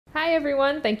Hi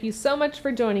everyone, thank you so much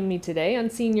for joining me today on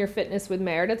Senior Fitness with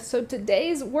Meredith. So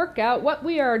today's workout, what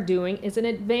we are doing is an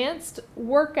advanced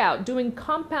workout doing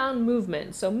compound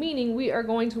movement. So meaning we are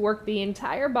going to work the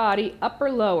entire body, upper,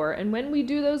 lower, and when we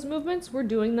do those movements, we're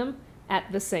doing them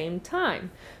at the same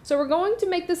time. So we're going to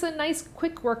make this a nice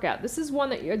quick workout. This is one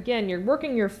that, you're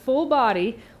working your full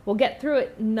body. We'll get through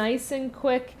it nice and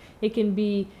quick. It can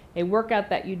be a workout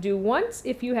that you do once.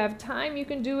 If you have time, you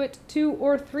can do it 2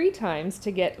 or 3 times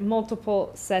to get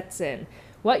multiple sets in.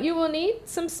 What you will need,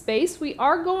 some space. We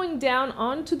are going down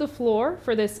onto the floor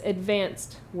for this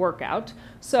advanced workout.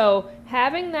 So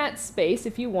having that space,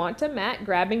 if you want a mat,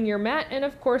 grabbing your mat, and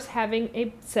of course having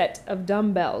a set of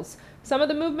dumbbells. Some of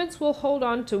the movements will hold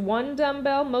on to one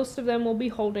dumbbell. Most of them will be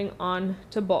holding on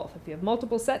to both. If you have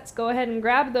multiple sets, go ahead and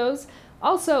grab those.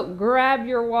 Also, grab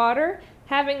your water.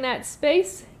 Having that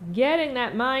space, getting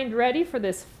that mind ready for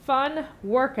this fun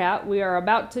workout we are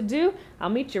about to do. I'll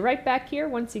meet you right back here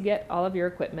once you get all of your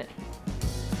equipment.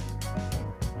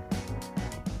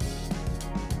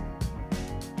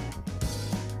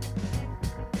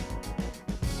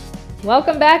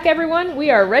 Welcome back everyone. We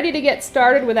are ready to get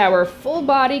started with our full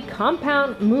body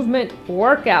compound movement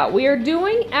workout. We are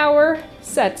doing our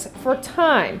sets for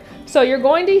time. So you're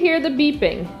going to hear the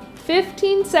beeping.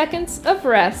 15 seconds of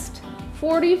rest.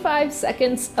 45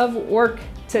 seconds of work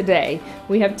today.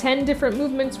 We have 10 different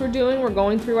movements we're doing. We're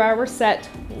going through our set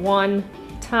one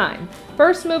time.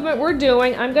 First movement we're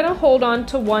doing, I'm going to hold on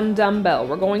to one dumbbell.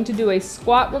 We're going to do a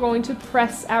squat. We're going to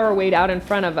press our weight out in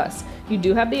front of us. You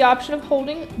do have the option of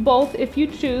holding both if you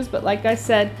choose, but like I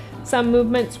said, some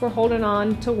movements we're holding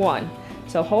on to one.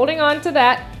 So holding on to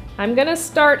that, I'm going to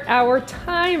start our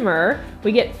timer.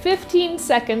 We get 15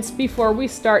 seconds before we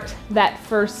start that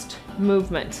first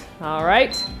movement. All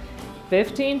right,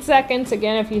 15 seconds.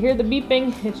 Again, if you hear the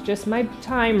beeping, it's just my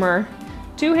timer.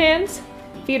 2 hands,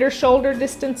 feet are shoulder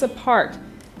distance apart.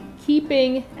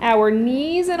 Keeping our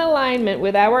knees in alignment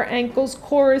with our ankles,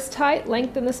 core is tight,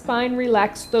 lengthen the spine,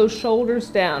 relax those shoulders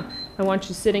down. I want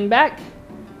you sitting back,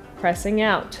 pressing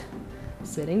out.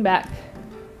 Sitting back,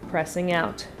 pressing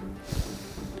out.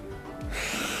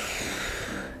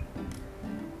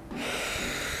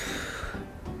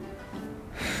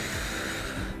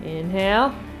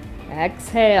 Inhale,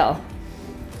 exhale.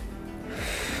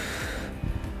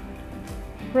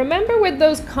 Remember with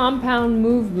those compound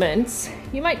movements,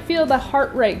 you might feel the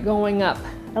heart rate going up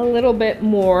a little bit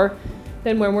more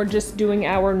than when we're just doing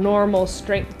our normal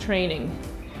strength training.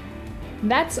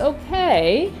 That's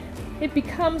okay. It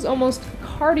becomes almost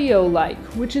cardio-like,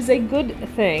 which is a good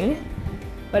thing.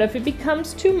 But if it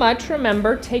becomes too much,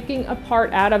 remember taking a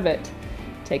part out of it.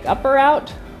 Take upper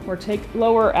out or take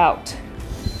lower out.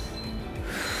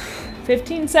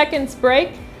 15 seconds break,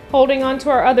 holding onto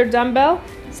our other dumbbell,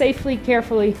 safely,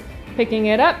 carefully picking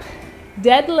it up.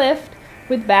 Deadlift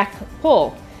with back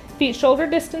pull. Feet shoulder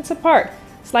distance apart,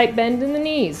 slight bend in the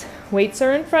knees. Weights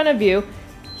are in front of you,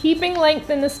 keeping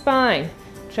length in the spine.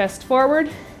 Chest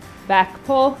forward, back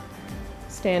pull,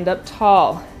 stand up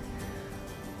tall.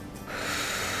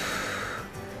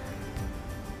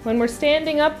 When we're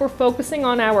standing up, we're focusing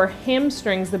on our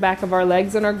hamstrings, the back of our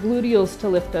legs, and our gluteals to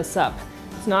lift us up.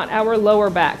 It's not our lower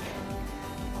back.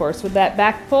 Of course, with that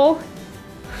back pull,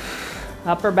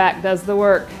 upper back does the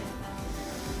work.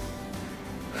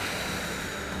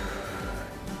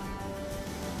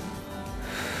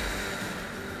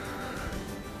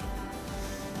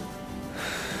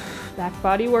 Back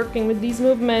body working with these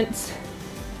movements.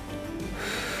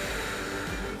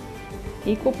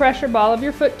 Equal pressure, ball of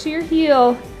your foot to your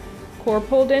heel. Core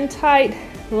pulled in tight.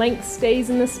 Length stays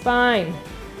in the spine.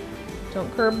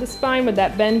 Don't curve the spine with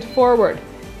that bend forward.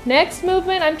 Next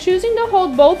movement, I'm choosing to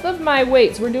hold both of my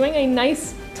weights. We're doing a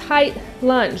nice tight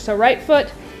lunge. So right foot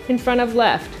in front of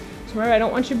left. So remember, I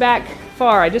don't want you back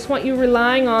far. I just want you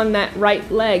relying on that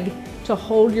right leg to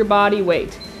hold your body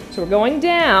weight. So we're going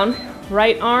down,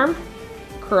 right arm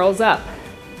curls up.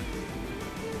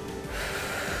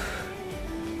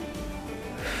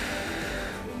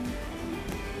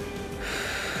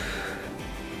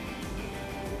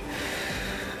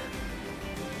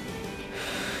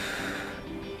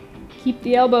 Keep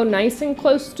the elbow nice and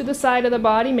close to the side of the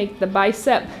body. Make the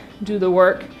bicep do the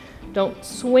work. Don't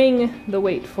swing the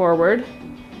weight forward.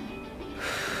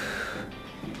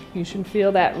 You should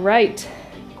feel that right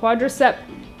quadricep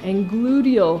and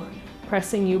gluteal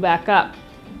pressing you back up.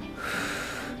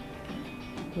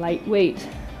 Light weight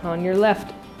on your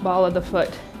left ball of the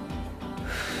foot.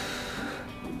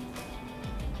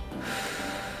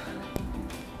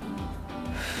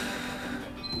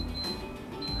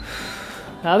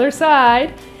 Other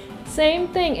side, same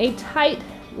thing, a tight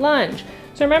lunge.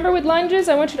 So So remember, with lunges,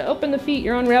 I want you to open the feet.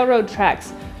 You're on railroad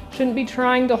tracks. Shouldn't be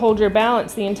trying to hold your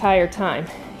balance the entire time.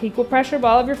 Equal pressure,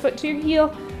 ball of your foot to your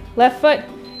heel. Left foot,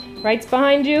 right's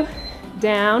behind you.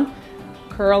 Down,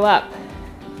 curl up.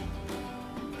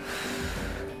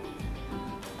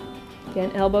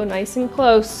 Again, elbow nice and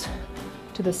close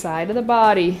to the side of the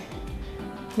body.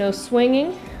 No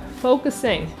swinging,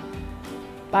 focusing.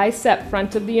 Bicep,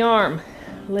 front of the arm,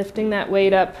 lifting that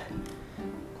weight up.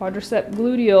 Quadricep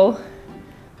gluteal,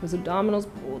 those abdominals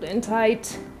pulled in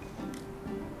tight.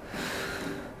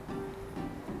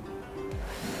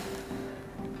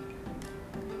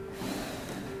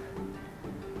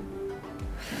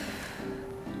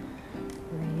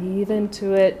 Breathe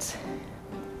into it.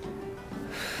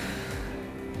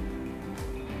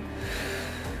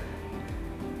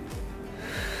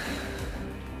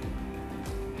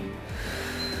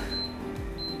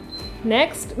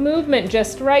 Next movement,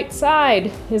 just right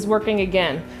side is working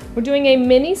again. We're doing a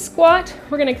mini squat.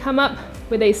 We're gonna come up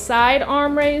with a side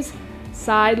arm raise,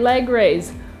 side leg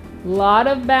raise. Lot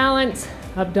of balance,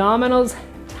 abdominals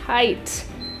tight.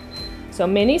 So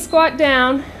mini squat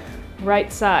down,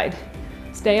 right side.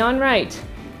 Stay on right.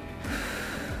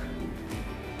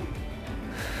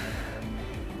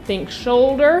 Think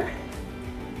shoulder,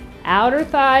 outer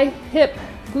thigh, hip,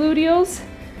 gluteals.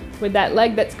 With that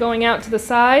leg that's going out to the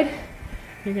side,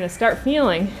 you're going to start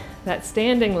feeling that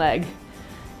standing leg.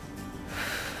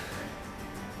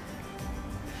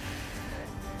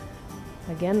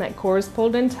 Again, that core is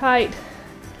pulled in tight.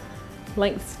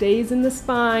 Length stays in the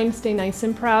spine. Stay nice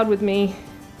and proud with me.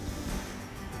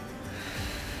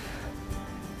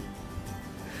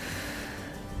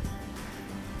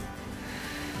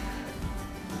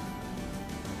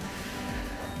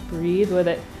 Breathe with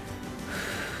it.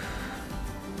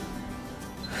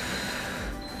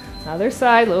 Other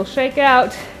side, little shake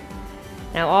out.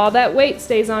 Now all that weight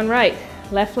stays on right.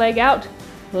 Left leg out,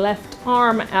 left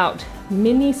arm out.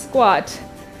 Mini squat.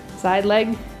 Side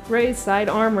leg raise, side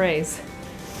arm raise.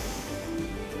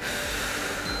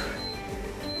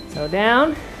 So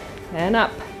down and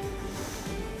up.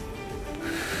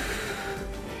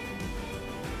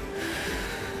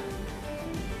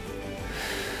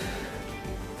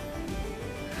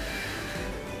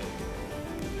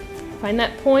 Find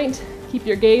that point. Keep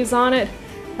your gaze on it,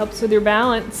 helps with your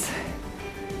balance.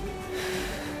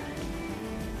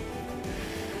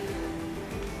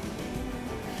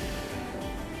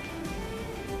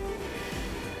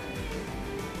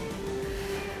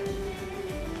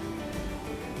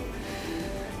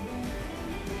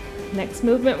 Next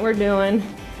movement we're going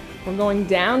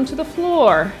down to the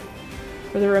floor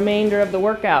for the remainder of the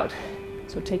workout.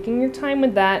 So taking your time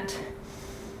with that.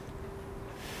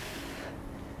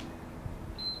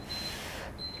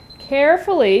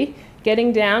 Carefully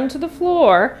getting down to the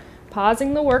floor,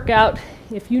 pausing the workout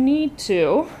if you need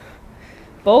to.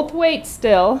 Both weights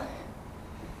still.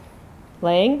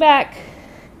 Laying back,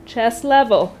 chest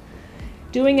level.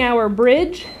 Doing our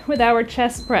bridge with our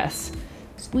chest press.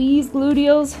 Squeeze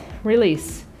gluteals,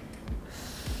 release.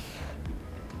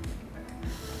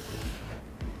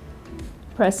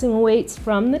 Pressing weights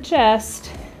from the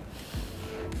chest.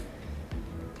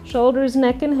 Shoulders,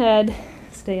 neck, and head.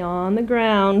 Stay on the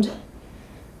ground,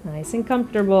 nice and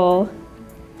comfortable.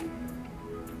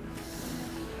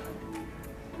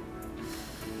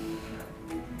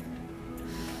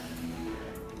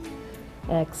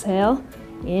 Exhale,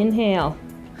 inhale.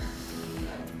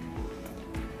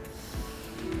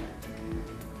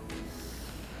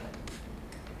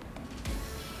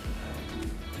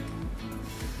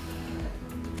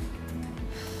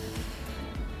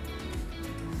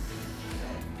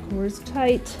 Core's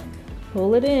tight.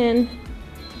 Pull it in.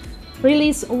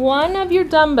 Release one of your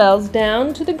dumbbells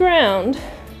down to the ground.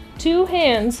 2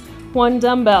 hands, 1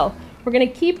 dumbbell. We're going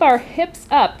to keep our hips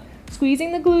up,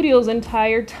 squeezing the gluteals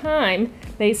entire time.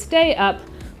 They stay up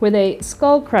with a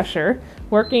skull crusher,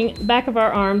 working back of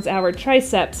our arms, our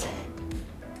triceps.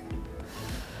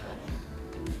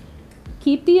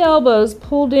 Keep the elbows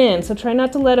pulled in, so try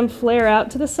not to let them flare out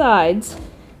to the sides.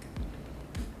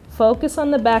 Focus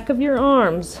on the back of your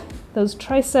arms. Those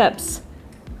triceps.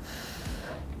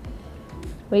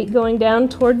 Weight going down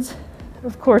towards,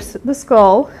 of course, the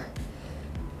skull.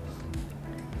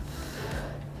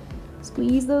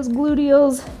 Squeeze those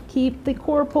gluteals. Keep the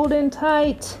core pulled in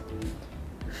tight.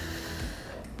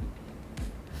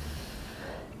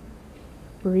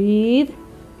 Breathe.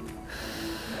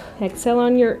 Exhale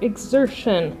on your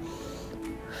exertion.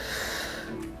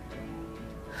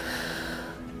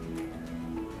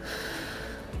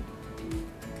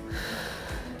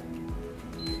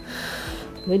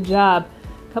 Good job.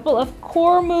 Couple of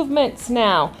core movements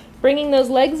now. Bringing those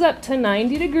legs up to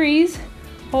 90 degrees,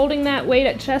 holding that weight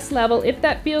at chest level if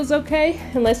that feels okay.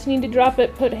 Unless you need to drop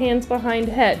it, put hands behind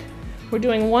head. We're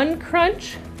doing one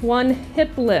crunch, one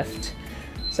hip lift.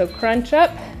 So crunch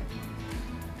up,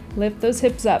 lift those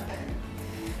hips up.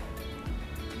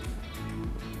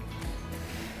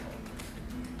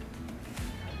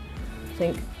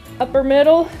 Think upper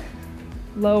middle,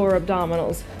 lower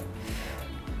abdominals.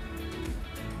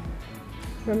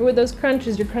 Remember with those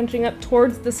crunches, you're crunching up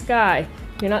towards the sky.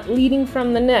 You're not leading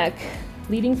from the neck,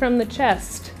 leading from the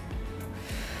chest.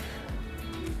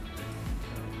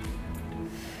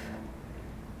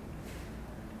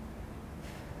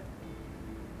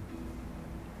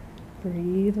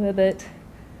 Breathe with it,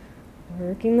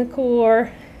 working the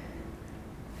core.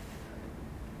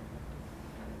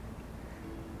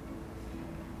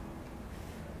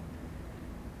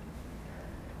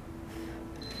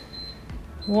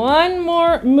 One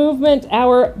more movement,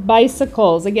 our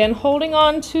bicycles. Again, holding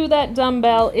on to that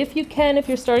dumbbell if you can. If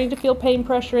you're starting to feel pain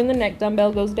pressure in the neck,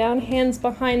 dumbbell goes down, hands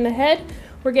behind the head.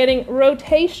 We're getting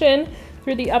rotation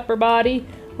through the upper body.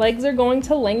 Legs are going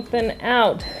to lengthen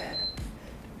out.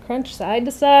 Crunch side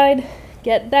to side.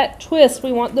 Get that twist.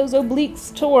 We want those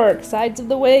obliques to work. Sides of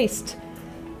the waist,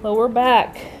 lower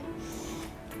back.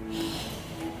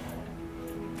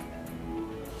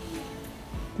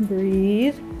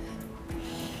 Breathe.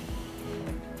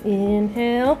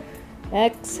 Inhale,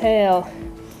 exhale.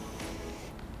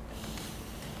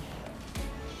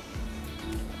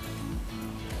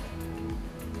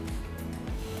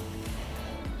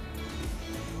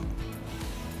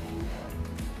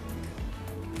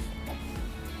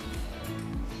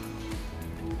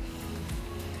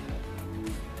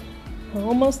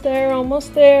 Almost there,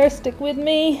 almost there. Stick with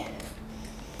me.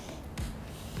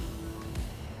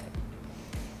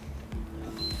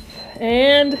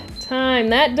 And time.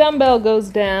 That dumbbell goes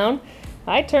down.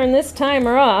 I turn this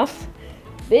timer off.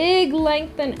 Big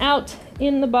lengthen out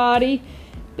in the body.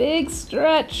 Big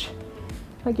stretch.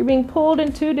 Like you're being pulled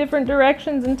in two different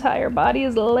directions. Entire body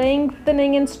is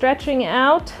lengthening and stretching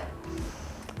out.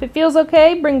 If it feels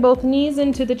okay, bring both knees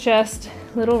into the chest.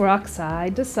 Little rock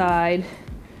side to side.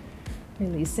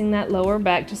 Releasing that lower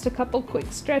back. Just a couple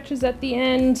quick stretches at the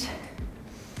end.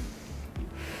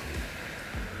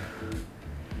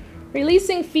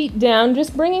 Releasing feet down,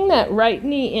 just bringing that right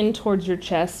knee in towards your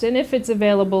chest, and if it's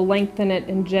available, lengthen it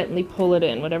and gently pull it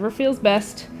in. Whatever feels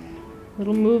best.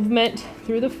 Little movement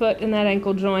through the foot and that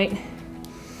ankle joint.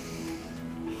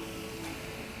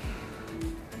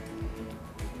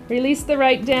 Release the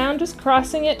right down, just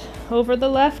crossing it over the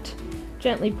left,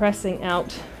 gently pressing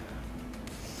out.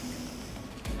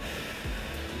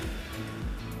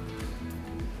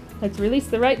 Let's release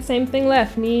the right, same thing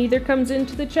left. Knee either comes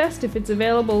into the chest. If it's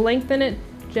available, lengthen it,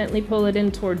 gently pull it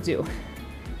in towards you.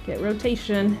 Get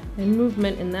rotation and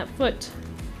movement in that foot.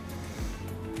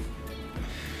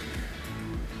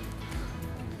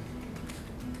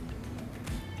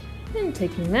 And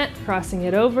taking that, crossing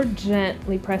it over,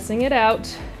 gently pressing it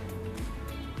out.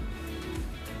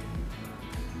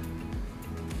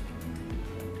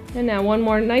 And now one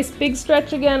more nice big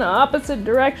stretch again, opposite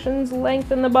directions,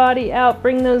 lengthen the body out,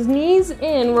 bring those knees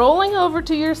in, rolling over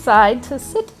to your side to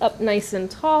sit up nice and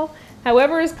tall.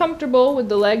 However is comfortable with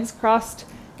the legs crossed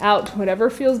out, whatever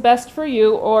feels best for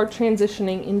you, or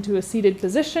transitioning into a seated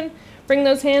position. Bring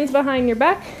those hands behind your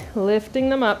back, lifting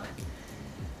them up,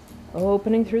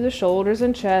 opening through the shoulders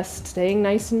and chest, staying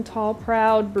nice and tall,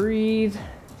 proud, breathe.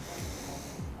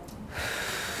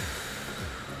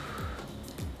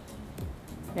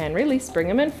 And release, bring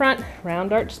them in front,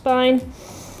 round arch spine.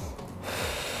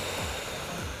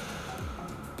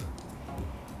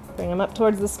 Bring them up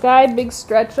towards the sky, big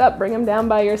stretch up, bring them down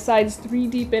by your sides. 3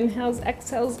 deep inhales,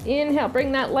 exhales, inhale,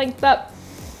 bring that length up.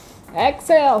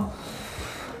 Exhale,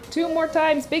 2 more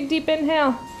times, big deep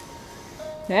inhale.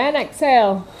 And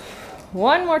exhale,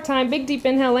 1 more time, big deep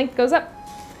inhale, length goes up.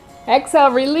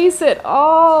 Exhale, release it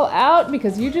all out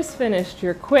because you just finished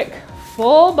your quick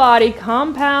full body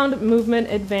compound movement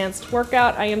advanced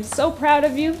workout. I am so proud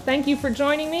of you. Thank you for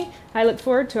joining me. I look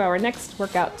forward to our next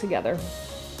workout together.